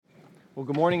Well,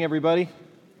 good morning, everybody.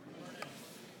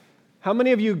 How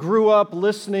many of you grew up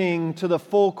listening to the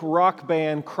folk rock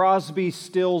band Crosby,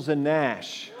 Stills, and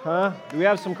Nash? Huh? Do we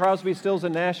have some Crosby, Stills,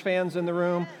 and Nash fans in the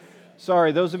room?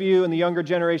 Sorry, those of you in the younger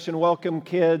generation, welcome,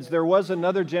 kids. There was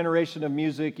another generation of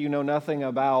music you know nothing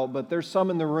about, but there's some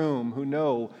in the room who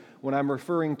know when I'm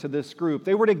referring to this group.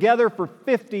 They were together for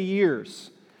 50 years,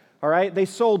 all right? They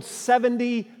sold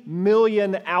 70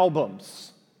 million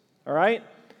albums, all right?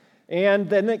 And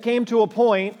then it came to a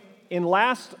point in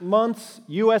last month's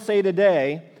USA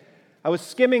Today, I was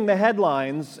skimming the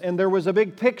headlines, and there was a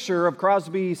big picture of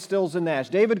Crosby, Stills, and Nash.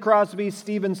 David Crosby,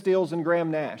 Stephen Stills, and Graham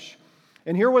Nash.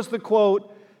 And here was the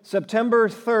quote, September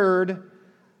 3rd,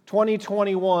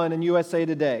 2021 in USA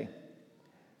Today.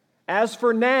 As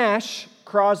for Nash,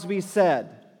 Crosby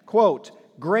said, quote,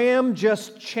 Graham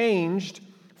just changed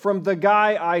from the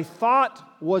guy I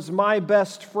thought was my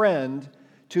best friend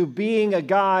to being a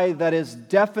guy that is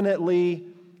definitely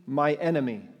my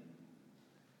enemy,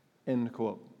 end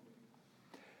quote.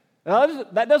 Now,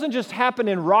 that doesn't just happen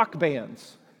in rock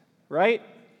bands, right?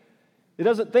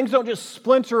 Things don't just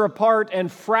splinter apart and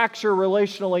fracture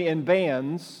relationally in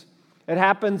bands. It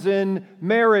happens in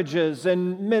marriages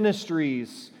and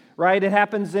ministries, right? It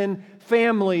happens in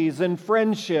families and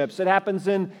friendships. It happens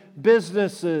in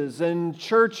businesses and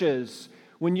churches.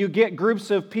 When you get groups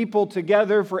of people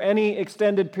together for any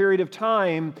extended period of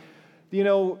time,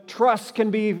 trust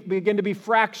can begin to be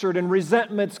fractured and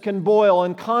resentments can boil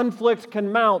and conflict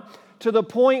can mount to the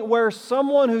point where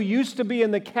someone who used to be in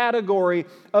the category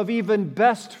of even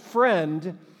best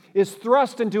friend is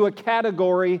thrust into a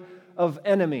category of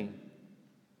enemy.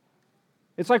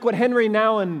 It's like what Henry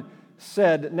Nouwen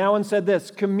said. Nouwen said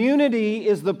this, community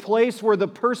is the place where the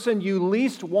person you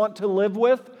least want to live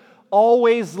with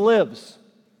always lives.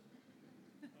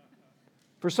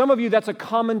 For some of you, that's a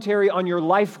commentary on your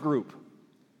life group,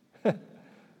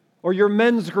 or your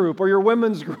men's group, or your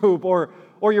women's group, or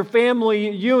your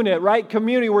family unit, right?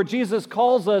 Community, where Jesus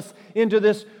calls us into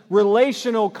this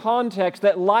relational context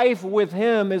that life with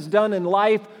Him is done in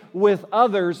life with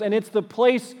others, and it's the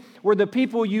place where the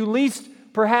people you least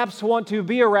perhaps want to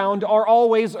be around are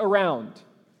always around.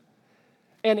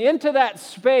 And into that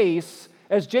space,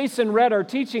 as Jason read our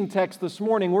teaching text this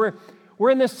morning, we're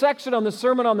in this section on the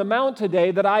Sermon on the Mount today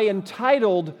that I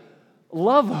entitled,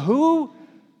 Love Who?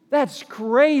 That's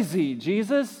crazy,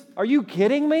 Jesus. Are you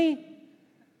kidding me?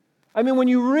 I mean, when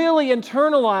you really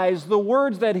internalize the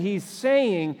words that He's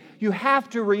saying, you have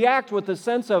to react with a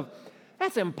sense of,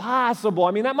 that's impossible.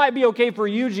 I mean, that might be okay for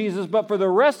you, Jesus, but for the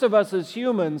rest of us as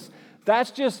humans,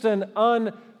 that's just an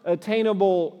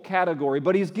unattainable category.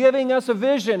 But He's giving us a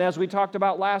vision, as we talked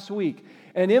about last week.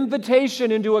 An invitation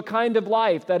into a kind of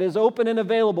life that is open and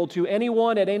available to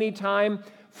anyone at any time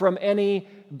from any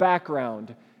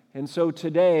background. And so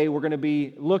today we're going to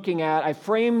be looking at, I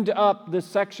framed up this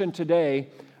section today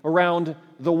around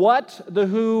the what, the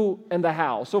who, and the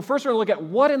how. So first we're going to look at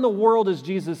what in the world is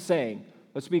Jesus saying?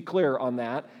 Let's be clear on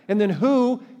that. And then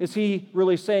who is He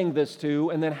really saying this to?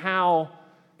 And then how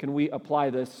can we apply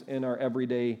this in our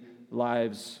everyday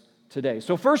lives today?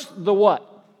 So first, the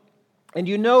what. And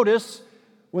you notice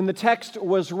when the text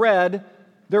was read,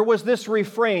 there was this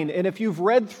refrain. And if you've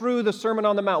read through the Sermon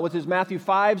on the Mount, which is Matthew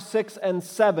 5, 6, and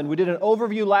 7, we did an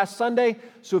overview last Sunday.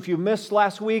 So if you missed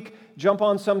last week, jump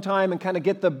on sometime and kind of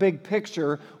get the big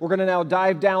picture. We're going to now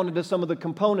dive down into some of the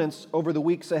components over the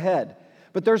weeks ahead.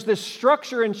 But there's this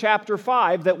structure in chapter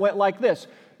 5 that went like this.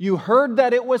 You heard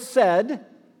that it was said,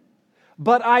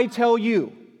 but I tell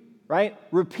you, right?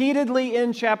 Repeatedly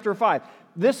in chapter 5.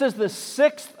 This is the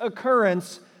sixth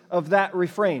occurrence of that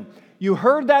refrain. You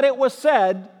heard that it was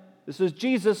said, this is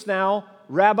Jesus now,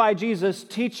 Rabbi Jesus,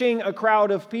 teaching a crowd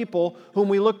of people whom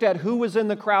we looked at who was in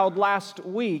the crowd last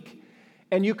week.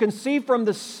 And you can see from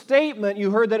the statement,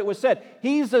 you heard that it was said,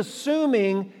 He's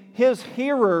assuming His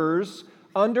hearers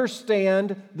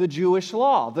understand the Jewish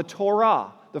law, the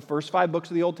Torah, the first 5 books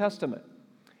of the Old Testament.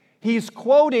 He's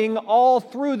quoting all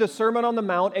through the Sermon on the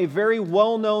Mount a very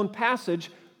well-known passage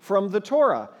from the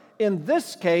Torah. In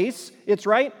this case, it's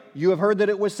right, you have heard that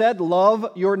it was said,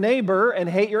 love your neighbor and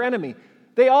hate your enemy.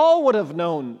 They all would have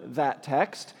known that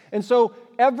text. And so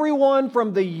everyone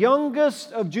from the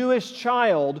youngest of Jewish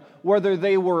child, whether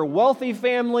they were a wealthy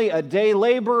family, a day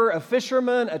laborer, a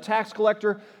fisherman, a tax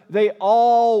collector, they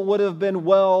all would have been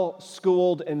well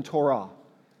schooled in Torah.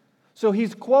 So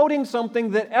he's quoting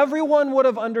something that everyone would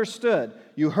have understood.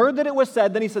 You heard that it was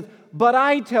said, then he says, but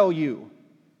I tell you.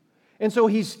 And so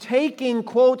he's taking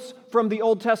quotes from the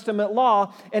Old Testament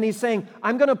law, and he's saying,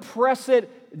 I'm going to press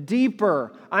it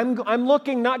deeper. I'm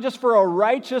looking not just for a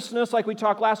righteousness like we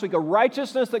talked last week, a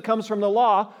righteousness that comes from the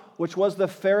law. which was the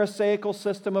Pharisaical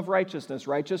system of righteousness.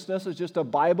 Righteousness is just a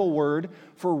Bible word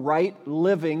for right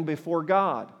living before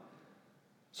God.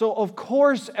 So, of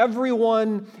course,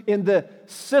 everyone in the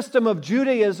system of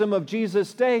Judaism of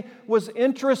Jesus' day was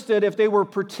interested if they were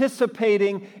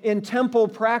participating in temple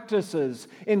practices,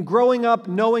 in growing up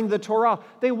knowing the Torah.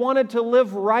 They wanted to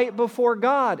live right before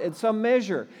God in some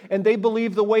measure. And they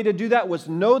believed the way to do that was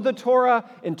know the Torah,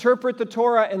 interpret the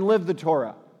Torah, and live the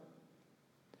Torah.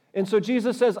 And so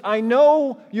Jesus says, I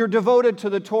know you're devoted to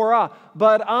the Torah,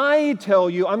 but I tell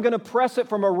you, I'm going to press it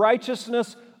from a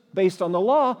righteousness based on the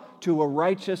law to a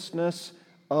righteousness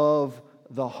of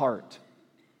the heart.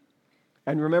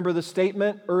 And remember the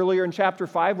statement earlier in chapter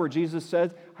 5 where Jesus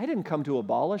said, I didn't come to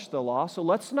abolish the law. So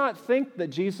let's not think that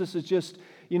Jesus is just,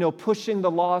 pushing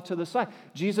the law to the side.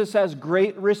 Jesus has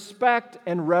great respect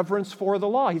and reverence for the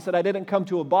law. He said, I didn't come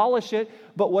to abolish it,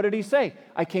 but what did he say?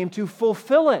 I came to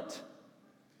fulfill it.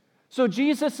 So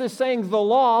Jesus is saying the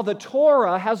law, the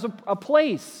Torah, has a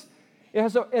place. It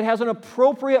has an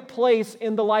appropriate place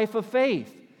in the life of faith.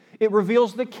 It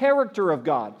reveals the character of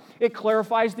God. It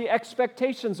clarifies the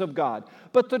expectations of God.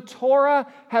 But the Torah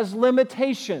has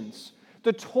limitations.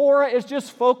 The Torah is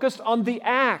just focused on the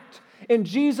act, and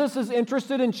Jesus is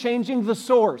interested in changing the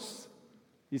source.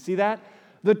 You see that?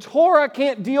 The Torah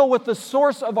can't deal with the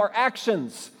source of our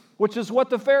actions, which is what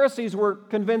the Pharisees were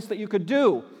convinced that you could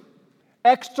do.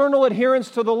 External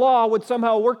adherence to the law would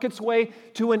somehow work its way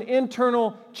to an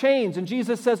internal change. And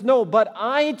Jesus says, no, but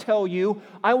I tell you,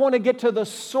 I want to get to the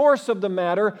source of the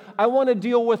matter. I want to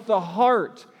deal with the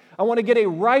heart. I want to get a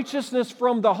righteousness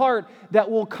from the heart that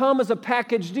will come as a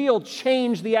package deal,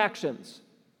 change the actions.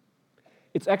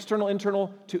 It's external,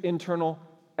 internal to internal,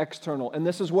 external. And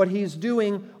this is what he's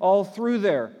doing all through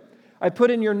there. I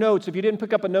put in your notes, if you didn't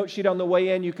pick up a note sheet on the way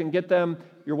in, you can get them.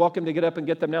 You're welcome to get up and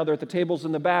get them now. They're at the tables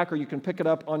in the back, or you can pick it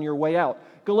up on your way out.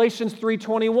 Galatians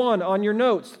 3:21 on your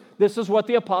notes. This is what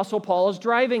the Apostle Paul is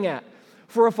driving at.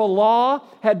 For if a law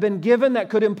had been given that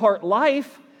could impart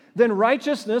life, then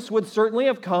righteousness would certainly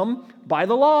have come by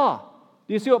the law.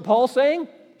 Do you see what Paul's saying?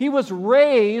 He was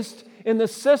raised in the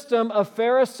system of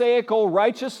Pharisaical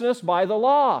righteousness by the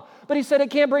law. But he said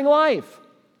it can't bring life.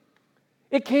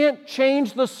 It can't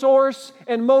change the source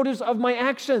and motives of my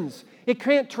actions. It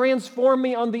can't transform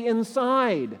me on the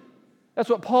inside. That's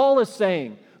what Paul is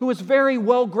saying, who is very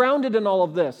well grounded in all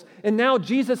of this. And now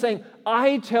Jesus saying,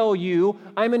 I tell you,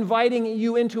 I'm inviting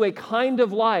you into a kind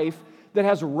of life that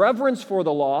has reverence for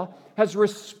the law, has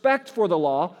respect for the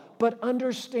law, but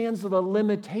understands the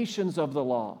limitations of the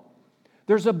law.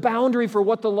 There's a boundary for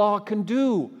what the law can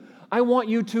do. I want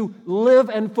you to live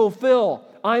and fulfill.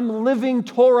 I'm living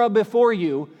Torah before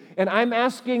you, and I'm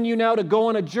asking you now to go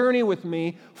on a journey with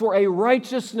me for a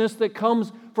righteousness that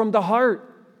comes from the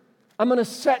heart. I'm going to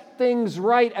set things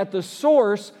right at the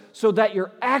source so that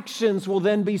your actions will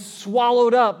then be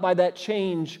swallowed up by that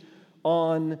change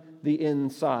on the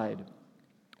inside.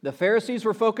 The Pharisees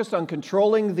were focused on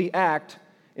controlling the act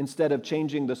instead of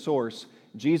changing the source.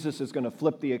 Jesus is going to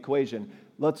flip the equation.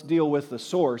 Let's deal with the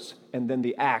source, and then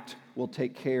the act will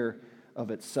take care of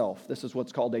itself. This is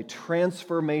what's called a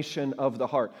transformation of the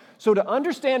heart. So to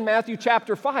understand Matthew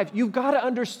chapter 5, you've got to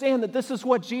understand that this is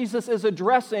what Jesus is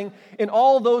addressing in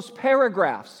all those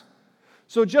paragraphs.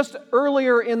 So just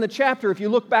earlier in the chapter, if you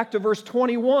look back to verse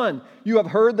 21, you have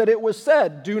heard that it was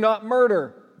said, do not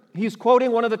murder. He's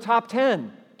quoting one of the top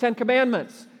 10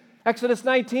 Commandments. Exodus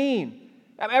 19.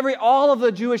 All of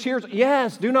the Jewish hearers,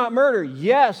 yes, do not murder.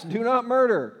 Yes, do not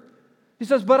murder. He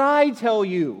says, but I tell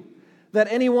you that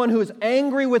anyone who is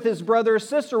angry with his brother or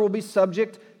sister will be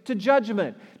subject to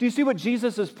judgment. Do you see what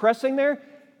Jesus is pressing there?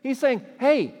 He's saying,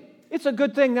 hey, it's a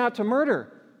good thing not to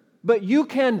murder, but you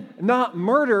can not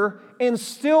murder and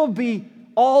still be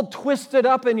all twisted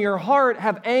up in your heart,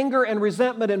 have anger and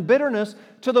resentment and bitterness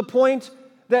to the point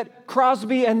that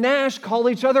Crosby and Nash call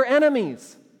each other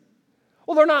enemies.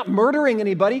 Well, they're not murdering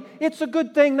anybody. It's a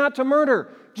good thing not to murder.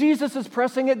 Jesus is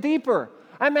pressing it deeper.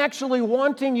 I'm actually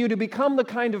wanting you to become the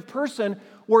kind of person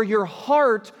where your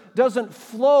heart doesn't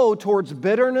flow towards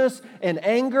bitterness and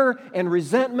anger and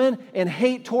resentment and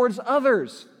hate towards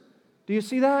others. Do you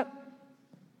see that?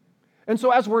 And so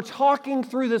as we're talking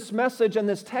through this message and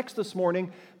this text this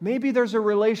morning, maybe there's a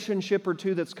relationship or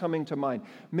two that's coming to mind.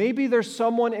 Maybe there's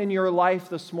someone in your life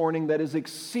this morning that is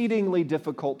exceedingly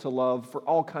difficult to love for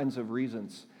all kinds of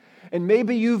reasons. And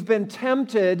maybe you've been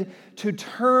tempted to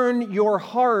turn your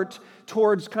heart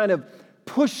towards kind of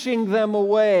pushing them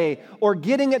away or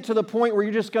getting it to the point where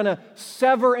you're just going to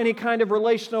sever any kind of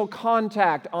relational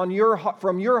contact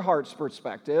from your heart's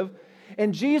perspective.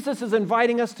 And Jesus is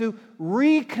inviting us to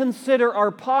reconsider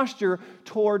our posture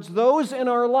towards those in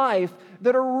our life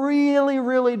that are really,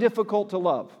 really difficult to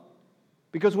love.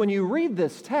 Because when you read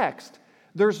this text,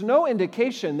 there's no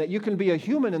indication that you can be a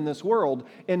human in this world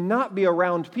and not be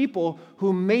around people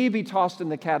who may be tossed in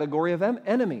the category of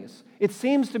enemies. It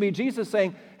seems to be Jesus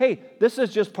saying, hey, this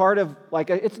is just part of,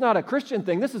 it's not a Christian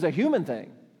thing, this is a human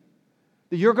thing.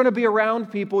 That you're going to be around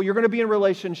people, you're going to be in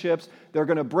relationships, they're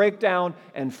going to break down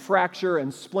and fracture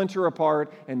and splinter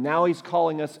apart, and now he's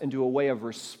calling us into a way of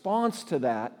response to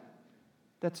that.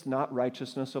 That's not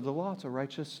righteousness of the law, it's a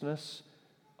righteousness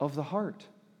of the heart.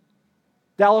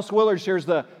 Dallas Willard shares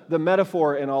the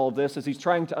metaphor in all of this as he's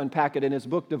trying to unpack it in his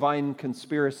book, Divine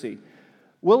Conspiracy.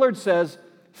 Willard says,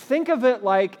 think of it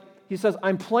like, he says,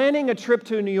 I'm planning a trip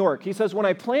to New York. He says, when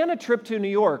I plan a trip to New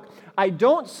York, I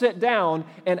don't sit down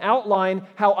and outline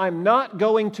how I'm not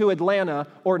going to Atlanta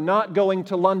or not going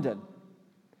to London.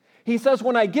 He says,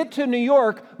 when I get to New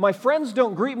York, my friends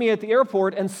don't greet me at the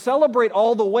airport and celebrate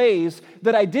all the ways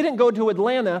that I didn't go to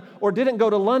Atlanta or didn't go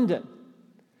to London.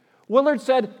 Willard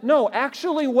said, no,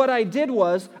 actually what I did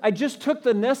was I just took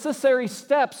the necessary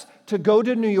steps to go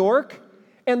to New York,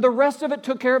 and the rest of it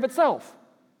took care of itself.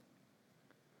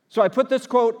 So I put this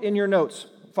quote in your notes.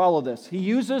 Follow this. He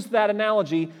uses that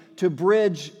analogy to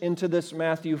bridge into this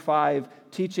Matthew 5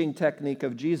 teaching technique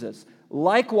of Jesus.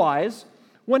 Likewise,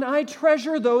 when I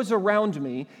treasure those around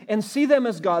me and see them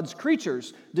as God's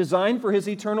creatures, designed for His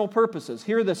eternal purposes,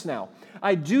 hear this now,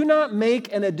 I do not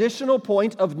make an additional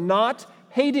point of not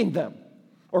hating them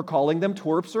or calling them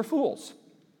twerps or fools.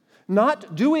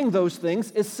 Not doing those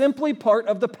things is simply part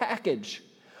of the package.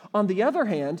 On the other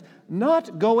hand,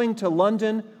 not going to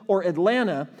London or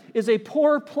Atlanta is a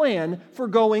poor plan for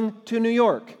going to New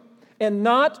York. And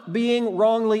not being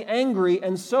wrongly angry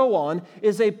and so on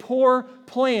is a poor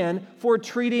plan for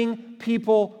treating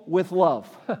people with love.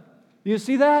 You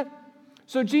see that?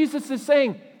 So Jesus is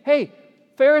saying, hey,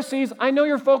 Pharisees, I know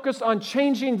you're focused on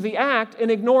changing the act and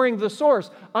ignoring the source.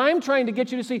 I'm trying to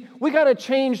get you to see we got to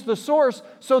change the source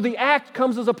so the act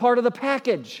comes as a part of the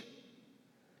package.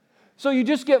 So you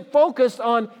just get focused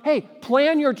on, hey,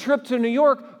 plan your trip to New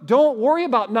York. Don't worry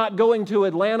about not going to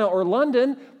Atlanta or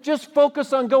London. Just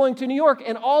focus on going to New York,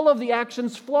 and all of the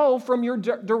actions flow from your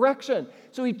direction.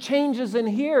 So he changes in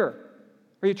here.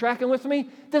 Are you tracking with me?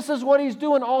 This is what he's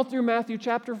doing all through Matthew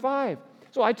chapter 5.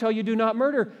 So I tell you, do not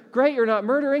murder. Great, you're not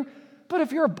murdering. But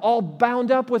if you're all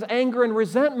bound up with anger and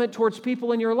resentment towards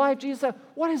people in your life, Jesus said,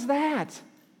 what is that?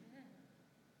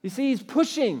 You see, he's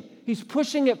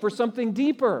pushing it for something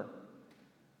deeper.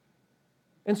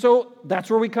 And so that's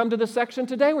where we come to this section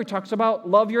today where he talks about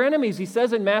love your enemies. He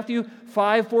says in Matthew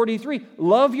 5:43,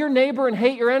 love your neighbor and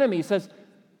hate your enemy. He says,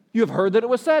 you have heard that it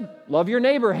was said, love your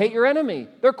neighbor, hate your enemy.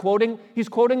 He's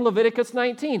quoting Leviticus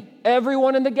 19.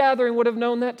 Everyone in the gathering would have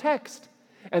known that text.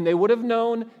 And they would have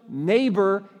known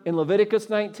neighbor in Leviticus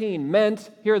 19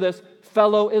 meant, hear this,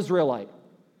 fellow Israelite.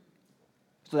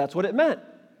 So that's what it meant.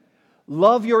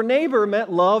 Love your neighbor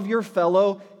meant love your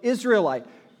fellow Israelite.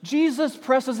 Jesus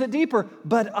presses it deeper.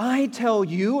 But I tell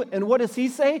you, and what does he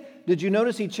say? Did you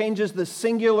notice he changes the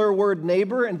singular word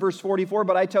neighbor in verse 44?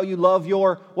 But I tell you, love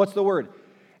your, what's the word?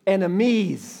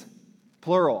 Enemies,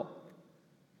 plural.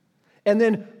 And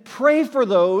then pray for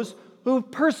those who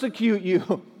persecute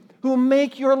you, who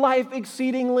make your life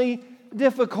exceedingly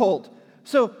difficult.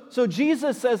 So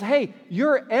Jesus says, hey,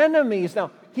 your enemies. Now,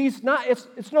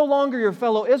 it's no longer your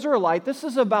fellow Israelite. This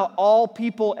is about all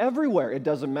people everywhere. It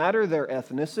doesn't matter their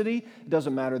ethnicity. It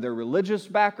doesn't matter their religious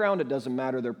background. It doesn't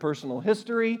matter their personal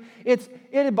history. It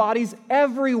embodies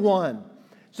everyone.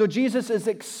 So Jesus is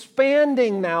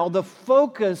expanding now the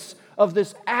focus of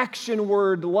this action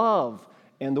word love.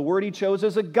 And the word he chose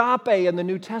is agape in the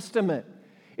New Testament.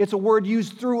 It's a word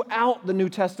used throughout the New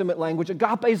Testament language.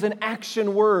 Agape is an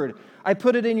action word. I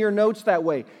put it in your notes that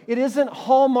way. It isn't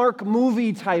Hallmark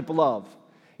movie type love.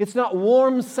 It's not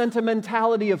warm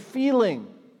sentimentality of feeling.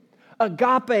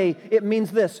 Agape, it means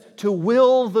this, to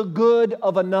will the good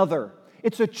of another.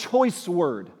 It's a choice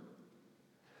word.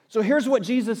 So here's what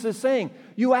Jesus is saying.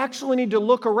 You actually need to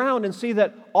look around and see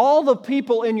that all the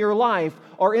people in your life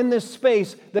are in this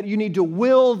space that you need to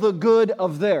will the good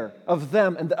of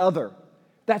them and the other.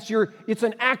 It's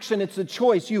an action, it's a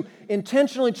choice. You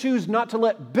intentionally choose not to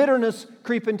let bitterness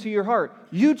creep into your heart.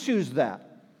 You choose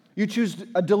that. You choose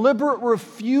a deliberate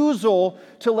refusal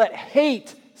to let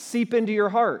hate seep into your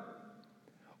heart.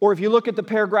 Or if you look at the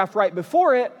paragraph right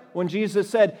before it, when Jesus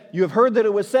said, you have heard that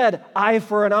it was said, eye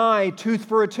for an eye, tooth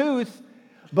for a tooth.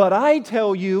 But I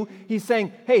tell you, he's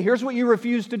saying, hey, here's what you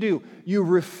refuse to do.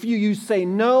 You say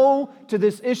no to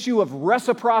this issue of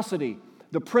reciprocity.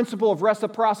 The principle of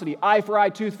reciprocity, eye for eye,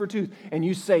 tooth for tooth, and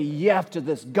you say yes to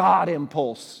this God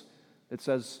impulse that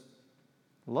says,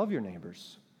 Love your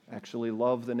neighbors. Actually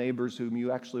love the neighbors whom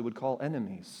you actually would call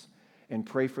enemies. And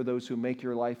pray for those who make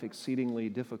your life exceedingly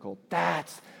difficult. I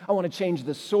want to change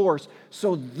the source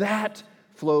so that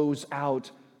flows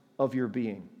out of your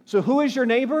being. So who is your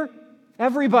neighbor?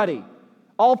 Everybody.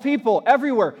 All people,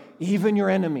 everywhere. Even your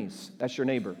enemies. That's your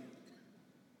neighbor.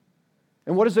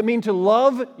 And what does it mean to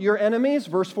love your enemies?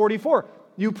 Verse 44.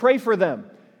 You pray for them.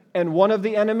 And one of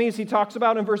the enemies he talks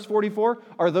about in verse 44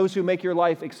 are those who make your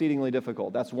life exceedingly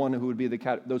difficult. That's one who would be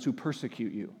those who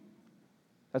persecute you.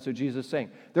 That's what Jesus is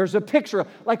saying. There's a picture.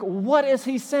 Like, what is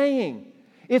he saying?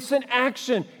 It's an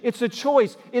action. It's a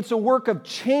choice. It's a work of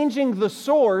changing the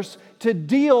source to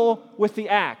deal with the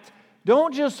act.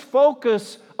 Don't just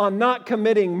focus on not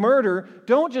committing murder.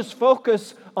 Don't just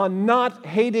focus on not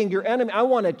hating your enemy. I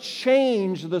want to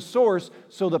change the source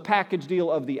so the package deal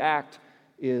of the act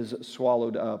is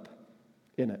swallowed up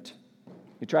in it.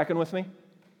 You tracking with me?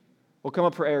 We'll come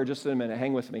up for air just in a minute.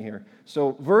 Hang with me here.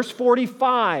 So verse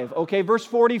 45. Okay, verse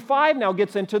 45 now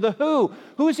gets into the who.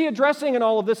 Who is he addressing in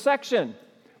all of this section?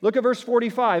 Look at verse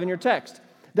 45 in your text.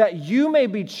 That you may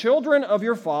be children of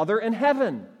your Father in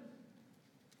heaven.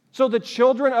 So the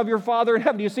children of your Father in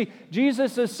heaven. Do you see?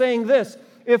 Jesus is saying this.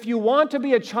 If you want to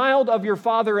be a child of your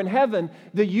Father in heaven,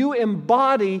 that you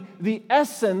embody the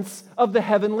essence of the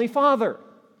Heavenly Father.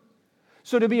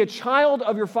 So to be a child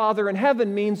of your Father in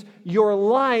heaven means your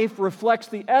life reflects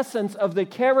the essence of the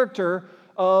character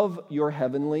of your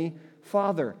Heavenly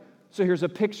Father. So here's a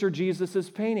picture Jesus is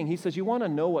painting. He says, you want to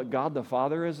know what God the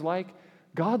Father is like?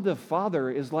 God the Father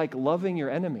is like loving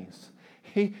your enemies.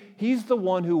 He's the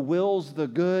one who wills the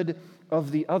good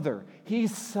of the other.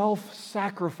 He's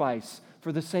self-sacrifice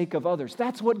for the sake of others.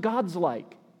 That's what God's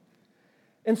like.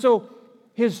 And so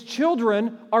his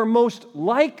children are most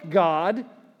like God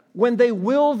when they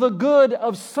will the good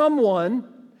of someone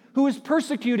who is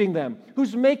persecuting them,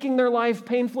 who's making their life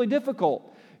painfully difficult.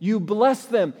 You bless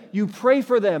them, you pray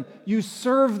for them, you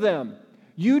serve them.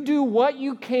 You do what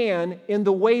you can in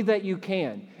the way that you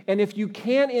can. And if you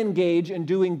can't engage in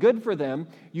doing good for them,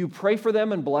 you pray for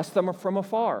them and bless them from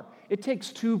afar. It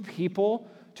takes two people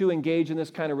to engage in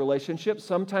this kind of relationship.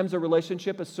 Sometimes a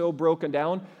relationship is so broken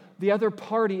down, the other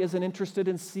party isn't interested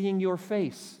in seeing your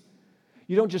face.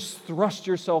 You don't just thrust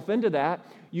yourself into that.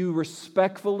 You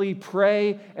respectfully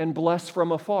pray and bless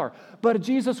from afar. But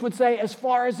Jesus would say, as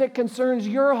far as it concerns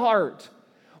your heart,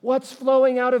 what's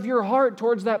flowing out of your heart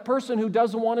towards that person who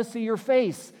doesn't want to see your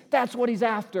face? That's what he's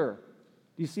after.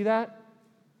 Do you see that?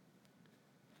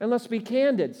 And let's be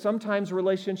candid. Sometimes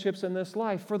relationships in this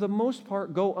life, for the most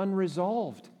part, go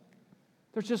unresolved.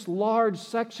 There's just large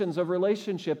sections of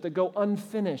relationship that go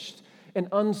unfinished and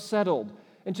unsettled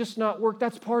and just not work.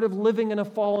 That's part of living in a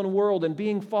fallen world and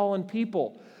being fallen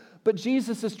people. But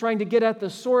Jesus is trying to get at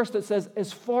the source that says,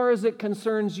 as far as it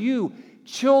concerns you,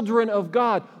 children of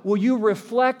God, will you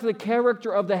reflect the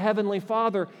character of the Heavenly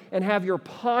Father and have your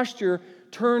posture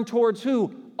turned towards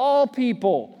who? All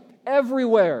people,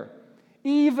 everywhere.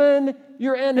 Even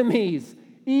your enemies,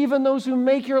 even those who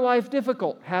make your life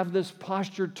difficult, have this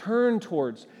posture turned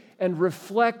towards and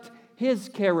reflect His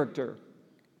character.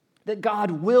 That God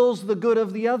wills the good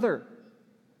of the other.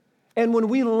 And when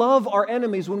we love our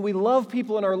enemies, when we love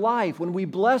people in our life, when we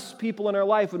bless people in our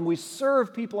life, when we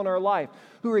serve people in our life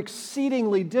who are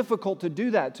exceedingly difficult to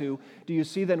do that to, do you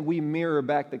see then we mirror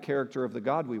back the character of the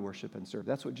God we worship and serve?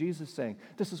 That's what Jesus is saying.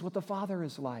 This is what the Father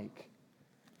is like.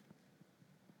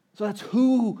 So that's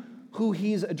who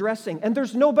he's addressing. And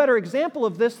there's no better example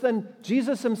of this than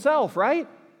Jesus himself, right?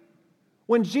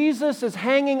 When Jesus is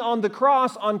hanging on the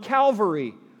cross on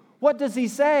Calvary, what does he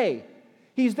say?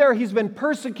 He's there, he's been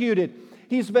persecuted,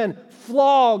 he's been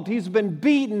flogged, he's been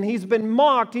beaten, he's been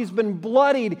mocked, he's been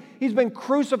bloodied, he's been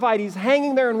crucified, he's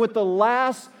hanging there, and with the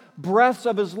last breaths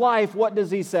of his life, what does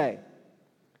he say?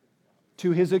 To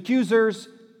his accusers,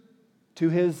 to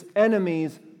his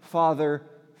enemies, Father,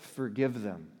 forgive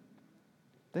them.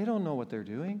 They don't know what they're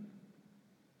doing.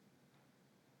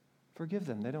 Forgive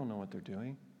them, they don't know what they're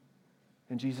doing.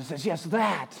 And Jesus says, yes,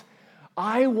 that.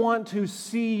 I want to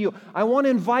see you. I want to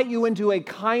invite you into a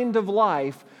kind of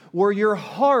life where your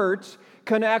heart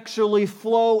can actually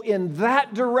flow in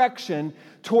that direction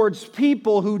towards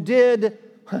people who did.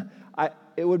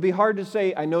 It would be hard to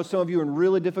say, I know some of you are in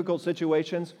really difficult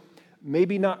situations,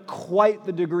 maybe not quite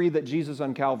the degree that Jesus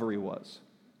on Calvary was.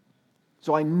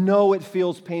 So I know it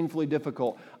feels painfully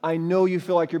difficult. I know you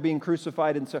feel like you're being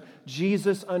crucified. And so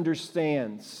Jesus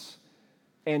understands.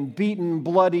 And beaten,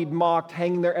 bloodied, mocked,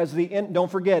 hanging there as the, don't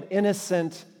forget,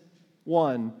 innocent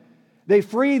one. They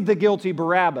freed the guilty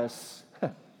Barabbas.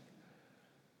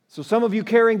 So some of you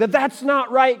carrying the that's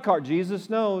not right card. Jesus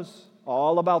knows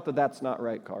all about the that's not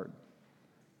right card.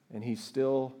 And he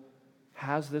still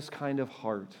has this kind of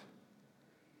heart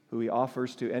who he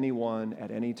offers to anyone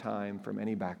at any time from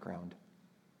any background.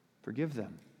 Forgive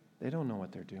them. They don't know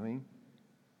what they're doing.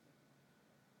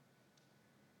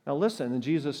 Now listen, in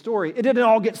Jesus' story, it didn't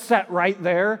all get set right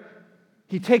there.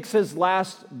 He takes his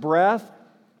last breath.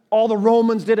 All the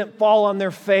Romans didn't fall on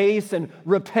their face and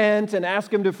repent and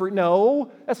ask him to forgive.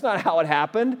 No, that's not how it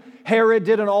happened. Herod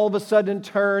didn't all of a sudden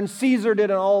turn. Caesar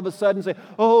didn't all of a sudden say,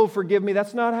 oh, forgive me.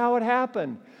 That's not how it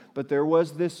happened. But there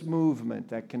was this movement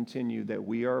that continued that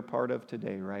we are a part of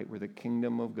today, right? Where the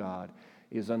kingdom of God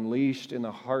is unleashed in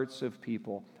the hearts of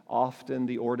people, often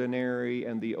the ordinary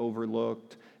and the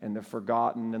overlooked and the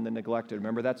forgotten and the neglected.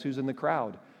 Remember, that's who's in the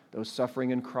crowd. Those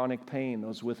suffering in chronic pain,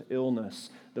 those with illness,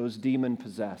 those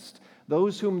demon-possessed,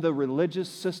 those whom the religious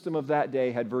system of that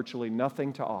day had virtually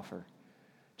nothing to offer.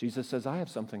 Jesus says, I have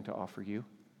something to offer you.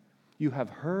 You have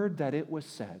heard that it was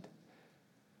said,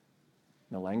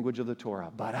 in the language of the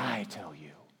Torah, but I tell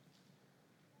you.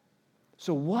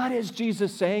 So what is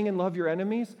Jesus saying in Love Your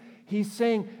Enemies? He's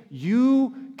saying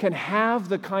you can have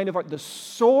the kind of the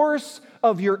source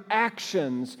of your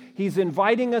actions. He's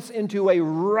inviting us into a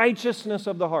righteousness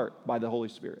of the heart by the Holy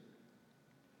Spirit.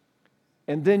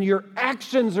 And then your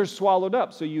actions are swallowed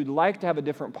up. So you'd like to have a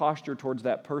different posture towards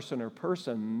that person or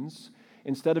persons.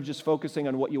 Instead of just focusing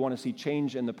on what you want to see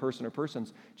change in the person or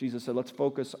persons, Jesus said, let's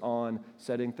focus on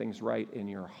setting things right in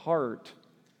your heart.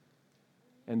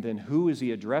 And then who is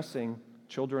he addressing?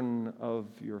 Children of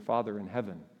your Father in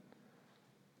heaven.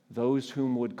 Those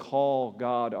whom would call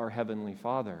God our Heavenly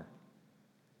Father.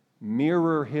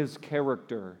 Mirror his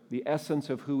character, the essence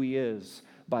of who he is,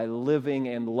 by living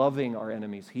and loving our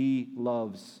enemies. He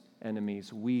loves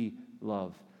enemies. We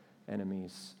love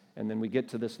enemies. And then we get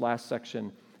to this last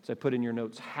section. As I put in your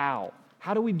notes, how?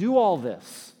 How do we do all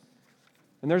this?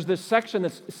 And there's this section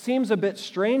that seems a bit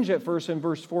strange at first in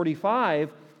verse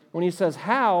 45 when he says,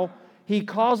 how he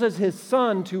causes his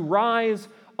sun to rise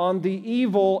on the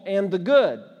evil and the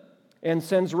good and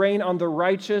sends rain on the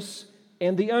righteous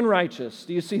and the unrighteous.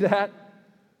 Do you see that?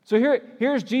 So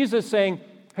here's Jesus saying,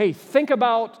 hey, think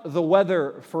about the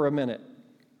weather for a minute.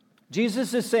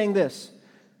 Jesus is saying this.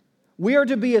 We are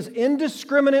to be as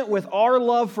indiscriminate with our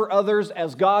love for others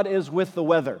as God is with the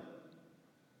weather.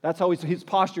 That's how his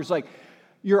posture is like.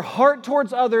 Your heart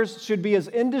towards others should be as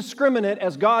indiscriminate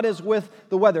as God is with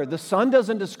the weather. The sun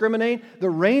doesn't discriminate.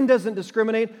 The rain doesn't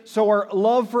discriminate. So our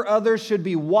love for others should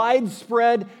be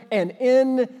widespread and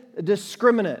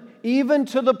indiscriminate, even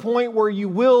to the point where you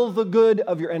will the good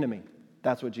of your enemy.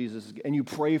 That's what Jesus is. And you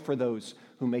pray for those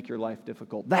who make your life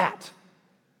difficult. That's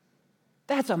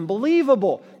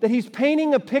unbelievable that he's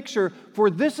painting a picture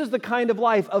for this is the kind of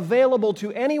life available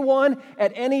to anyone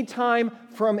at any time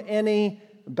from any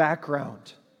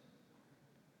background.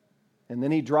 And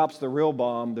then he drops the real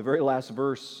bomb, the very last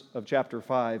verse of chapter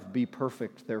 5, be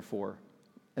perfect, therefore,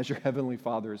 as your heavenly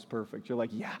Father is perfect. You're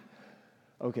like, yeah,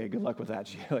 okay, good luck with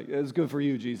that. Like, it's good for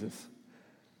you, Jesus.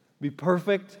 Be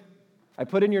perfect. I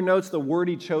put in your notes the word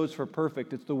he chose for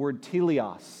perfect. It's the word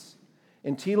teleos.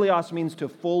 And teleos means to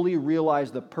fully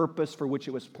realize the purpose for which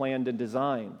it was planned and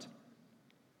designed.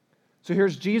 So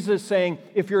here's Jesus saying,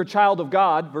 if you're a child of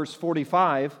God, verse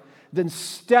 45, then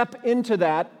step into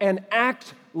that and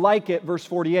act like it, verse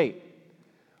 48.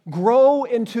 Grow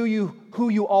into who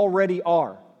you already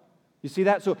are. You see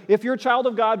that? So if you're a child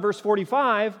of God, verse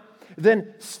 45,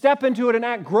 then step into it and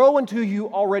act. Grow into who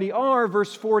you already are,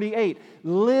 verse 48.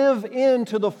 Live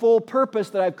into the full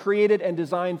purpose that I've created and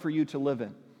designed for you to live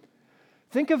in.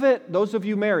 Think of it, those of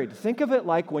you married, think of it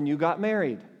like when you got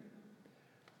married.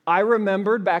 I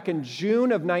remembered back in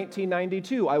June of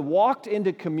 1992, I walked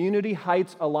into Community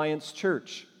Heights Alliance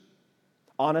Church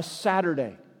on a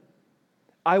Saturday.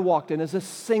 I walked in as a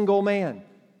single man,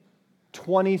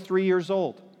 23 years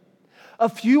old. A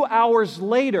few hours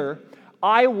later,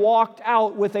 I walked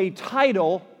out with a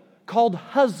title called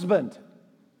husband.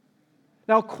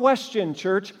 Now, question,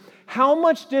 church. How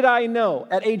much did I know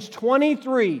at age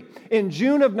 23 in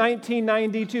June of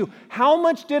 1992? How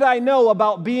much did I know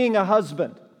about being a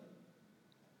husband?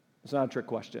 It's not a trick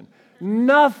question.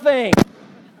 Nothing.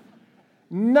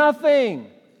 Nothing.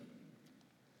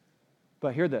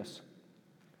 But hear this.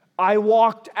 I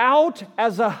walked out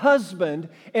as a husband,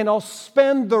 and I'll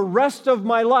spend the rest of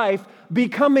my life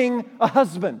becoming a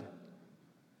husband.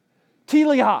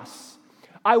 Teleos.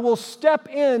 I will step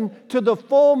in to the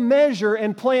full measure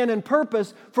and plan and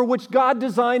purpose for which God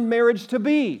designed marriage to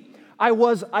be. I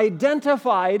was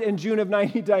identified in June of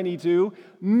 1992,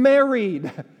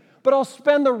 married, but I'll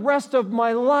spend the rest of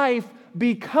my life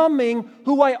becoming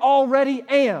who I already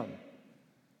am.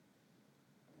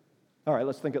 All right,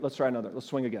 let's try another. Let's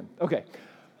swing again. Okay.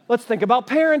 Let's think about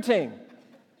parenting.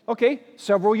 Okay,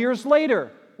 several years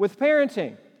later with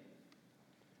parenting.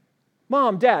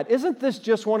 Mom, Dad, isn't this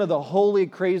just one of the holy,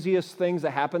 craziest things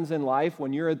that happens in life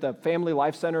when you're at the Family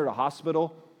Life Center at a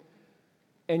hospital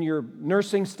and your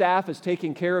nursing staff is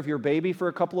taking care of your baby for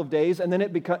a couple of days, and then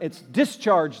it's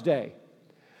discharge day?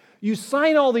 You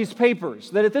sign all these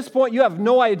papers that at this point you have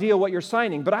no idea what you're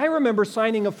signing. But I remember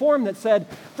signing a form that said,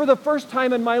 for the first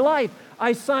time in my life,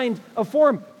 I signed a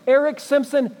form, Eric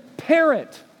Simpson,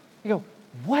 parent. You go,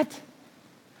 what?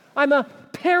 I'm a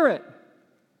parent.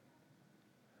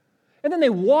 And then they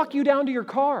walk you down to your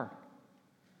car.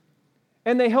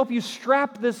 And they help you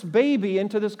strap this baby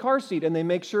into this car seat, and they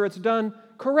make sure it's done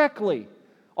correctly.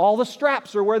 All the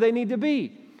straps are where they need to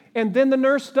be. And then the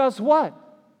nurse does what?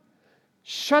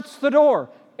 Shuts the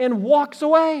door and walks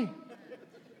away.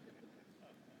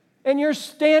 And you're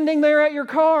standing there at your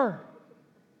car.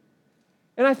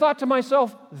 And I thought to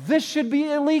myself, this should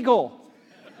be illegal.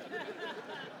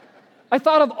 I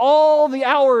thought of all the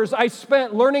hours I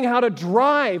spent learning how to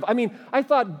drive. I mean, I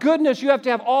thought, goodness, you have to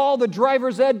have all the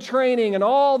driver's ed training and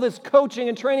all this coaching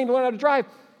and training to learn how to drive.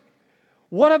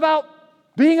 What about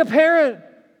being a parent?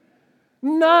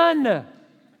 None.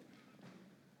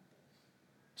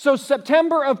 So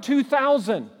September of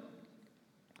 2000,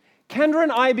 Kendra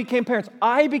and I became parents.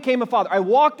 I became a father. I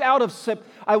walked out of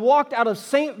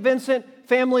St. Vincent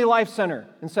Family Life Center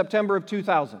in September of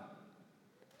 2000.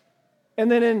 And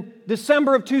then in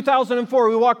December of 2004,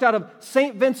 we walked out of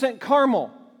St. Vincent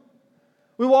Carmel.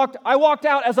 I walked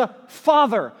out as a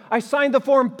father. I signed the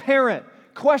form parent.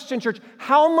 Question, church,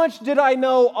 how much did I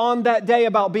know on that day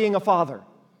about being a father?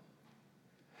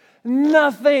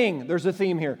 Nothing. There's a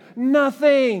theme here.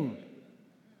 Nothing.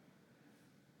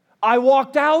 I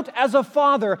walked out as a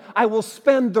father. I will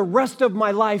spend the rest of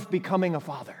my life becoming a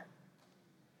father.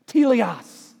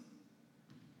 Telios.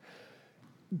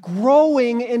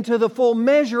 Growing into the full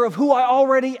measure of who I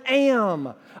already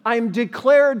am. I'm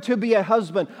declared to be a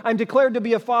husband. I'm declared to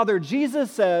be a father. Jesus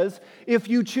says, if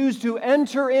you choose to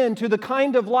enter into the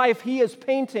kind of life He is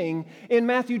painting in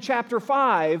Matthew chapter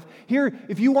 5, here,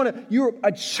 if you want to, you're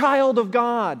a child of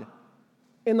God.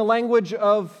 In the language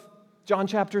of John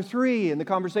chapter 3, in the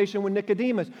conversation with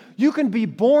Nicodemus, you can be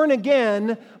born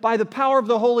again by the power of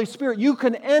the Holy Spirit. You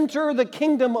can enter the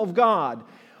kingdom of God.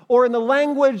 Or in the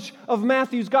language of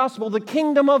Matthew's gospel, the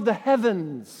kingdom of the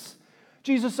heavens.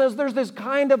 Jesus says there's this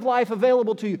kind of life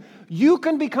available to you. You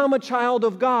can become a child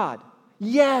of God.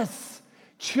 Yes,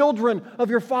 children of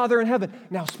your Father in heaven.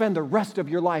 Now spend the rest of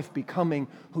your life becoming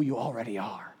who you already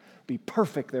are. Be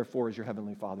perfect, therefore, as your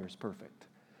heavenly Father is perfect.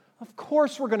 Of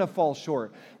course we're going to fall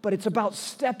short, but it's about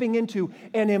stepping into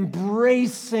and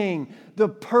embracing the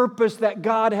purpose that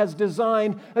God has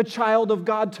designed a child of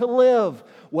God to live.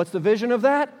 What's the vision of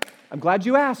that? I'm glad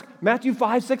you asked. Matthew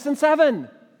 5, 6, and 7.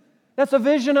 That's a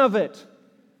vision of it.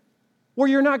 Where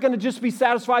you're not going to just be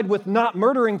satisfied with not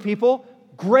murdering people.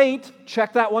 Great,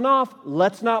 check that one off.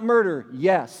 Let's not murder.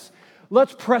 Yes.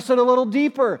 Let's press it a little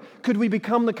deeper. Could we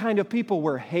become the kind of people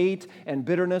where hate and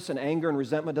bitterness and anger and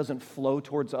resentment doesn't flow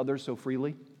towards others so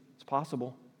freely? It's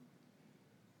possible.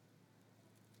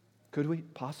 Could we?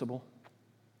 Possible.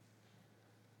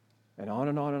 And on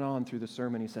and on and on through the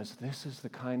sermon, he says, this is the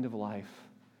kind of life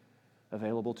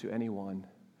available to anyone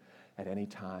at any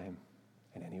time,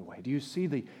 in any way. Do you see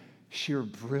the sheer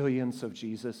brilliance of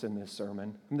Jesus in this sermon?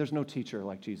 I mean, there's no teacher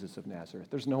like Jesus of Nazareth.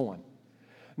 There's no one.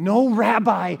 No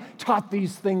rabbi taught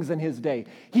these things in his day.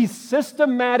 He's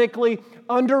systematically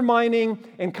undermining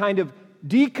and kind of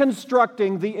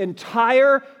deconstructing the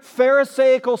entire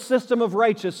Pharisaical system of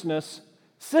righteousness,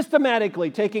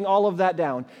 systematically taking all of that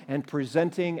down and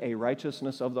presenting a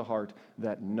righteousness of the heart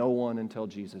that no one until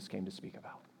Jesus came to speak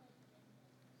about.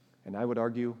 And I would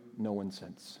argue, no one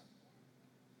since.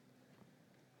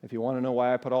 If you want to know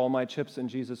why I put all my chips in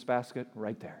Jesus' basket,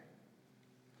 right there.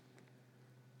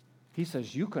 He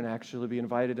says you can actually be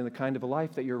invited in the kind of a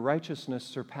life that your righteousness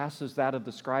surpasses that of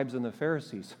the scribes and the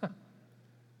Pharisees.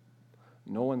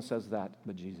 No one says that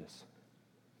but Jesus.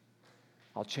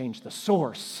 I'll change the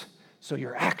source so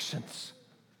your actions.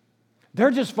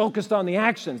 They're just focused on the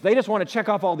actions. They just want to check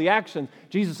off all the actions.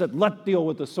 Jesus said, let's deal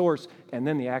with the source, and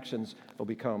then the actions will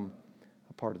become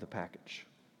a part of the package.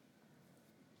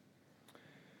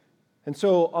 And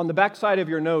so on the back side of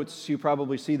your notes, you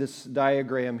probably see this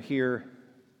diagram here.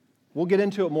 We'll get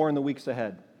into it more in the weeks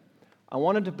ahead. I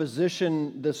wanted to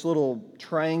position this little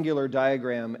triangular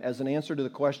diagram as an answer to the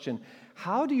question,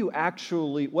 how do you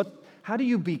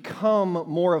become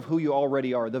more of who you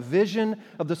already are? The vision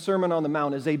of the Sermon on the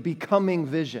Mount is a becoming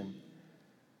vision.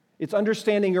 It's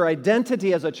understanding your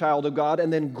identity as a child of God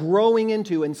and then growing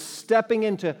into and stepping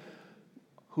into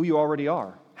who you already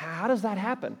are. How does that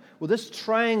happen? Well, this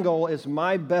triangle is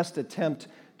my best attempt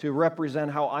to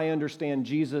represent how I understand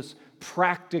Jesus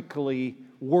practically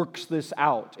works this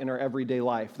out in our everyday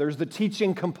life. There's the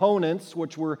teaching components,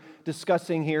 which we're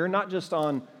discussing here, not just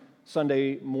on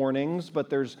Sunday mornings, but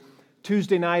there's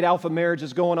Tuesday night Alpha Marriage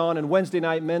is going on, and Wednesday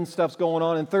night men's stuff's going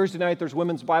on, and Thursday night there's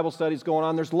women's Bible studies going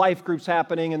on, there's life groups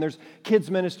happening, and there's kids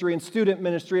ministry and student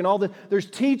ministry and all that. There's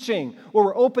teaching where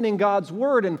we're opening God's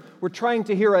Word and we're trying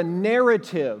to hear a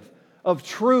narrative of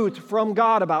truth from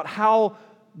God about how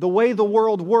the way the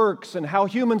world works and how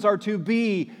humans are to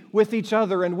be with each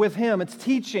other and with Him. It's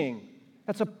teaching.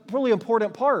 That's a really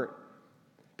important part.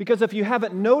 Because if you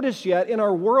haven't noticed yet, in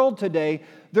our world today,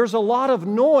 there's a lot of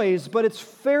noise, but it's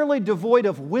fairly devoid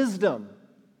of wisdom.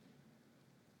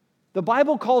 The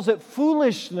Bible calls it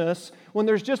foolishness when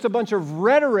there's just a bunch of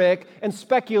rhetoric and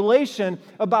speculation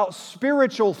about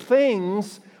spiritual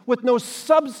things with no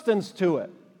substance to it.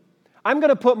 I'm going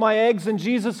to put my eggs in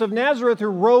Jesus of Nazareth, who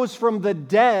rose from the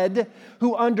dead,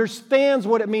 who understands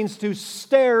what it means to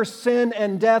stare sin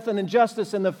and death and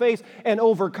injustice in the face and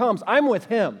overcomes. I'm with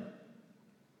Him.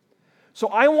 So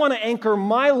I want to anchor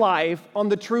my life on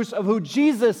the truths of who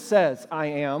Jesus says I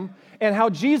am and how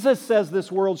Jesus says this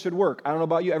world should work. I don't know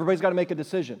about you. Everybody's got to make a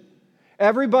decision.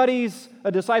 Everybody's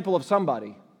a disciple of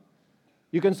somebody.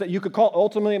 You could call,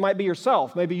 ultimately it might be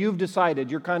yourself. Maybe you've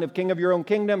decided you're kind of king of your own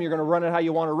kingdom. You're going to run it how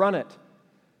you want to run it.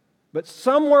 But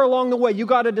somewhere along the way, you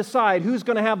got to decide who's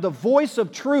going to have the voice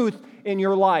of truth in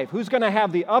your life. Who's going to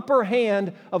have the upper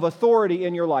hand of authority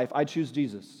in your life. I choose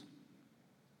Jesus.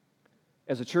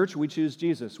 As a church, we choose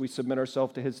Jesus. We submit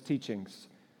ourselves to His teachings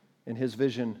and His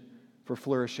vision for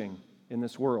flourishing in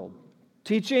this world.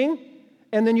 Teaching,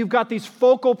 and then you've got these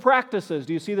focal practices.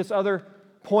 Do you see this other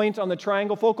point on the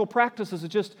triangle? Focal practices is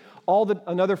just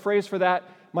another phrase for that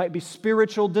might be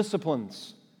spiritual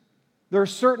disciplines. There are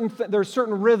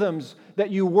certain rhythms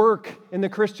that you work in the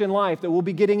Christian life that we'll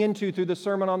be getting into through the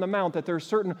Sermon on the Mount, that there are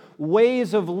certain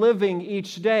ways of living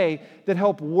each day that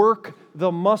help work the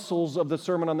muscles of the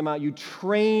Sermon on the Mount. You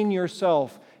train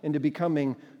yourself into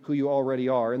becoming who you already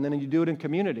are, and then you do it in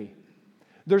community.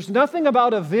 There's nothing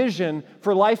about a vision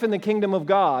for life in the kingdom of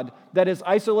God that is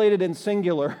isolated and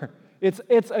singular. It's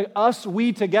a us,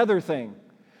 we together thing.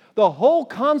 The whole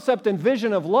concept and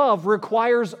vision of love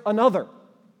requires another.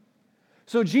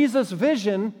 So Jesus'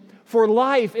 vision for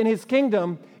life in His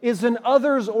kingdom is an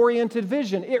others-oriented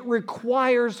vision. It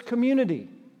requires community,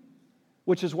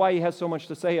 which is why He has so much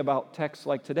to say about texts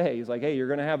like today. He's like, hey, you're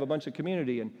going to have a bunch of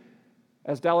community. And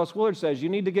as Dallas Willard says, you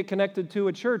need to get connected to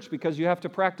a church because you have to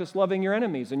practice loving your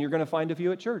enemies, and you're going to find a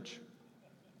few at church.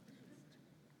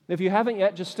 If you haven't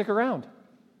yet, just stick around.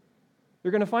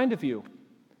 You're going to find a few.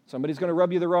 Somebody's going to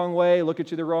rub you the wrong way, look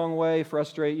at you the wrong way,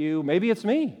 frustrate you. Maybe it's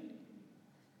me.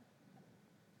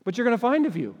 But you're going to find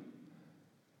a few.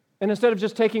 And instead of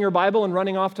just taking your Bible and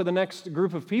running off to the next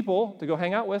group of people to go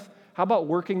hang out with, how about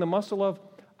working the muscle of,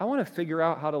 I want to figure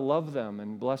out how to love them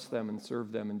and bless them and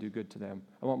serve them and do good to them.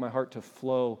 I want my heart to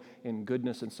flow in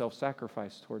goodness and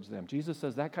self-sacrifice towards them. Jesus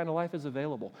says that kind of life is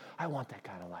available. I want that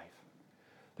kind of life.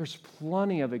 There's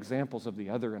plenty of examples of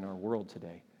the other in our world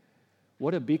today.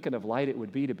 What a beacon of light it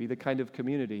would be to be the kind of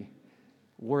community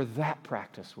where that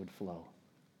practice would flow.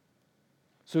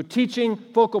 So teaching,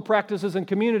 focal practices, and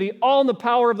community, all in the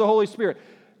power of the Holy Spirit.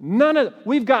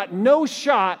 We've got no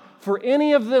shot for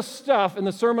any of this stuff in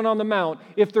the Sermon on the Mount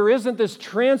if there isn't this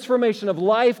transformation of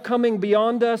life coming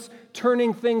beyond us,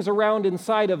 turning things around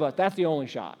inside of us. That's the only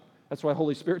shot. That's why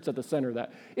Holy Spirit's at the center of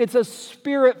that. It's a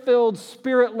Spirit-filled,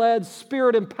 Spirit-led,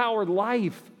 Spirit-empowered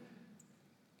life.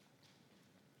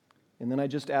 And then I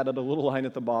just added a little line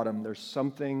at the bottom. There's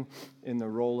something in the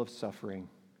role of suffering.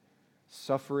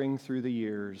 Suffering through the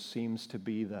years seems to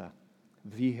be the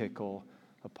vehicle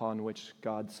upon which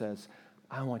God says,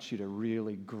 I want you to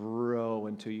really grow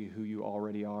into who you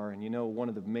already are. And you know, one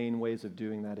of the main ways of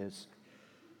doing that is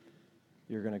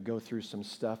you're going to go through some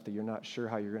stuff that you're not sure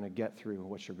how you're going to get through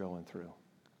what you're going through.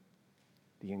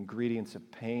 The ingredients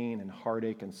of pain and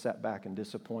heartache and setback and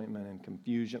disappointment and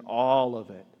confusion, all of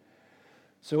it.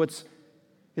 So it's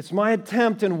my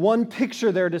attempt in one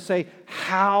picture there to say,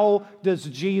 how does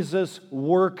Jesus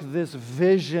work this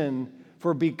vision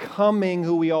for becoming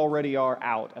who we already are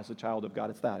out as a child of God?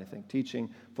 It's that, I think.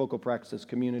 Teaching, focal practices,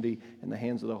 community in the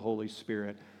hands of the Holy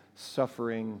Spirit,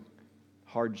 suffering,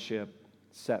 hardship,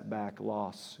 setback,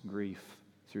 loss, grief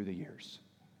through the years.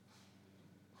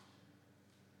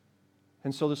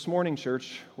 And so this morning,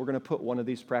 church, we're going to put one of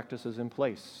these practices in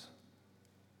place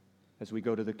as we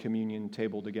go to the communion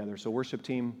table together. So worship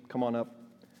team, come on up.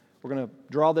 We're going to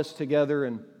draw this together,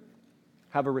 and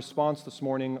have a response this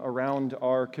morning around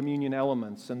our communion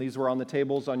elements. And these were on the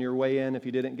tables on your way in. If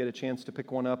you didn't get a chance to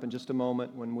pick one up in just a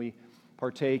moment when we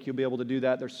partake, you'll be able to do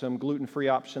that. There's some gluten-free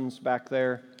options back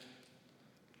there.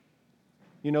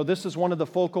 You know, this is one of the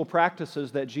focal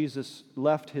practices that Jesus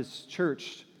left his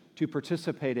church to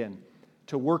participate in,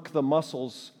 to work the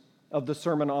muscles of the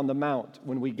Sermon on the Mount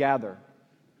when we gather.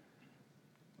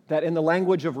 That in the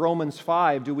language of Romans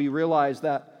 5, do we realize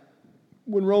that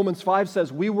when Romans 5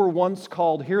 says, we were once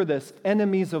called, hear this,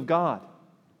 enemies of God.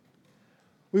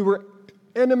 We were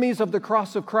enemies of the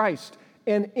cross of Christ.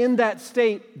 And in that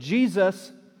state,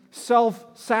 Jesus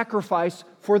self-sacrificed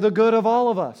for the good of all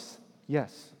of us.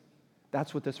 Yes,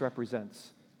 that's what this represents.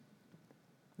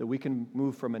 That we can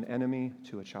move from an enemy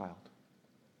to a child.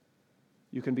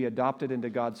 You can be adopted into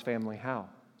God's family. How?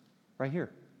 Right here.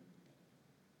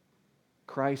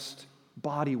 Christ's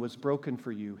body was broken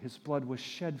for you. His blood was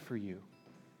shed for you.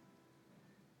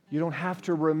 You don't have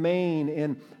to remain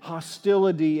in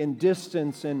hostility and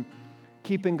distance and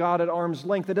keeping God at arm's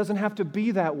length. It doesn't have to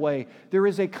be that way. There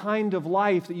is a kind of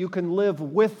life that you can live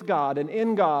with God and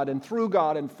in God and through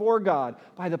God and for God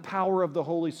by the power of the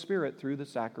Holy Spirit through the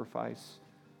sacrifice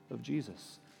of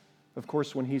Jesus. Of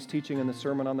course, when he's teaching in the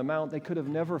Sermon on the Mount, they could have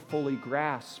never fully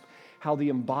grasped how the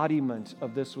embodiment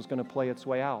of this was going to play its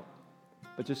way out.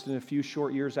 But just in a few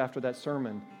short years after that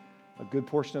sermon, a good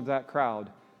portion of that crowd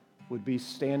would be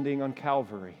standing on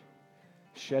Calvary,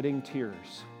 shedding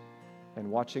tears,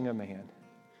 and watching a man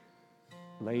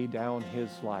lay down his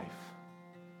life,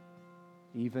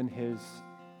 even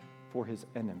for his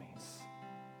enemies,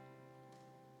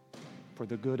 for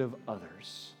the good of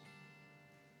others.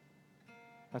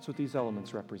 That's what these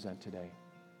elements represent today.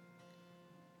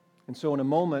 And so in a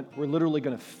moment, we're literally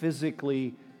going to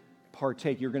physically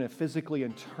partake. You're going to physically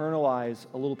internalize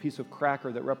a little piece of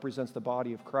cracker that represents the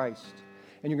body of Christ.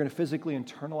 And you're going to physically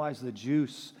internalize the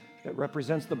juice that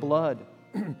represents the blood.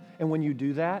 And when you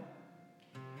do that,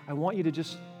 I want you to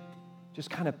just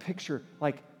kind of picture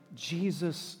like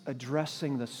Jesus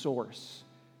addressing the source.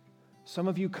 Some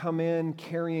of you come in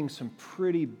carrying some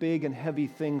pretty big and heavy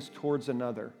things towards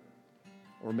another,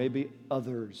 or maybe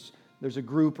others. There's a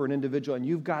group or an individual, and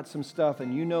you've got some stuff,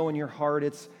 and you know in your heart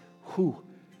it's whew,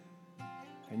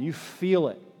 and you feel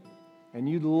it, and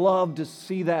you'd love to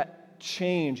see that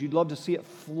change. You'd love to see it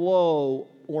flow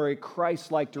or a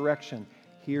Christ-like direction.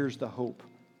 Here's the hope.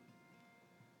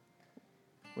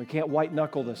 We can't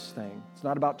white-knuckle this thing. It's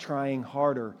not about trying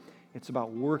harder. It's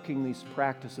about working these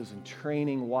practices and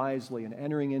training wisely and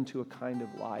entering into a kind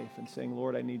of life and saying,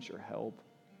 Lord, I need your help.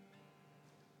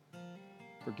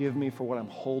 Forgive me for what I'm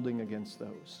holding against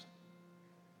those.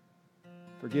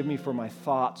 Forgive me for my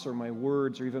thoughts or my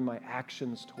words or even my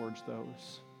actions towards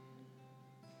those.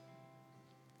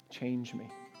 Change me.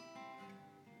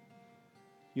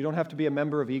 You don't have to be a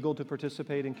member of Eagle to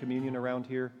participate in communion around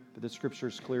here, but the scripture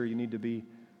is clear. You need to be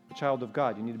a child of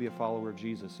God. You need to be a follower of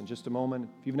Jesus. In just a moment,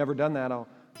 if you've never done that, I'll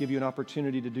give you an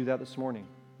opportunity to do that this morning.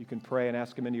 You can pray and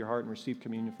ask Him into your heart and receive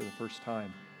communion for the first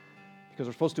time. Because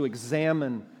we're supposed to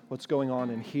examine what's going on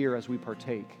in here as we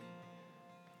partake.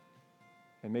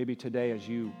 And maybe today as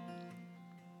you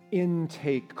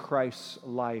intake Christ's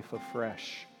life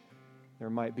afresh, there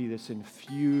might be this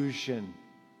infusion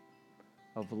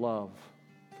of love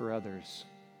for others,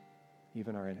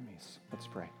 even our enemies. Let's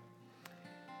pray.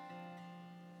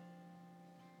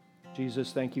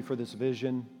 Jesus, thank you for this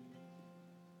vision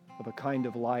of a kind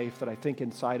of life that I think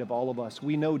inside of all of us,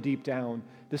 we know deep down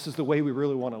this is the way we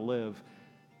really want to live.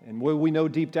 And we know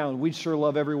deep down we'd sure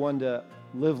love everyone to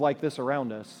live like this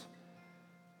around us.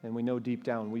 And we know deep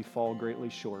down we fall greatly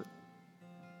short.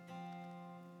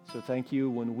 So thank you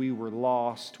when we were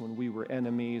lost, when we were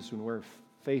enemies, when our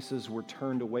faces were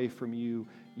turned away from you,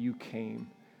 you came,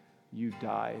 you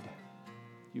died,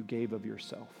 you gave of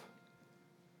yourself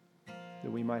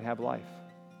that we might have life.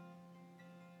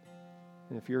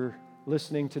 And if you're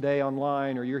listening today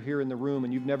online or you're here in the room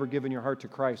and you've never given your heart to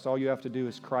Christ, all you have to do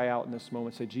is cry out in this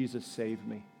moment, say, Jesus, save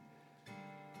me.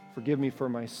 Forgive me for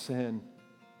my sin.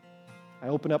 I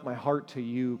open up my heart to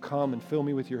you. Come and fill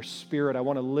me with your Spirit. I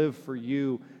want to live for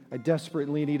you. I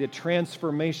desperately need a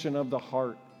transformation of the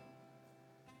heart.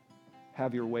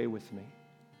 Have your way with me.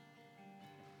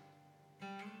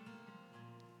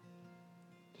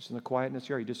 Just in the quietness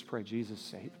here, you just pray, Jesus,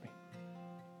 save me.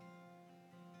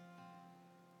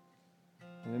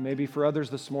 And then maybe for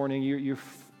others this morning, you're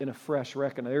in a fresh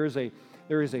reckoning. There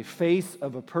is a face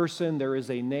of a person, there is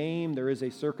a name, there is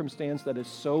a circumstance that is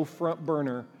so front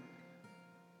burner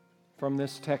from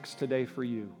this text today for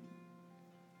you.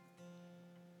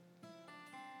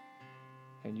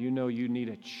 And you know you need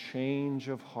a change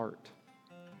of heart.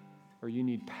 or you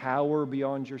need power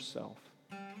beyond yourself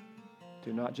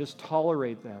to not just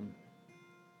tolerate them,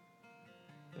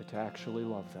 but to actually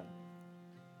love them.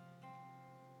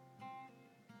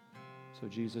 So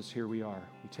Jesus, here we are.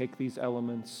 We take these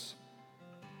elements,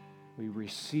 we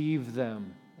receive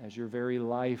them as your very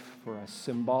life for us,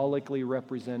 symbolically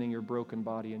representing your broken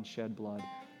body and shed blood,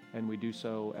 and we do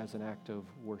so as an act of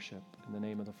worship. In the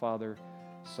name of the Father,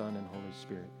 Son, and Holy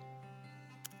Spirit.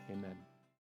 Amen.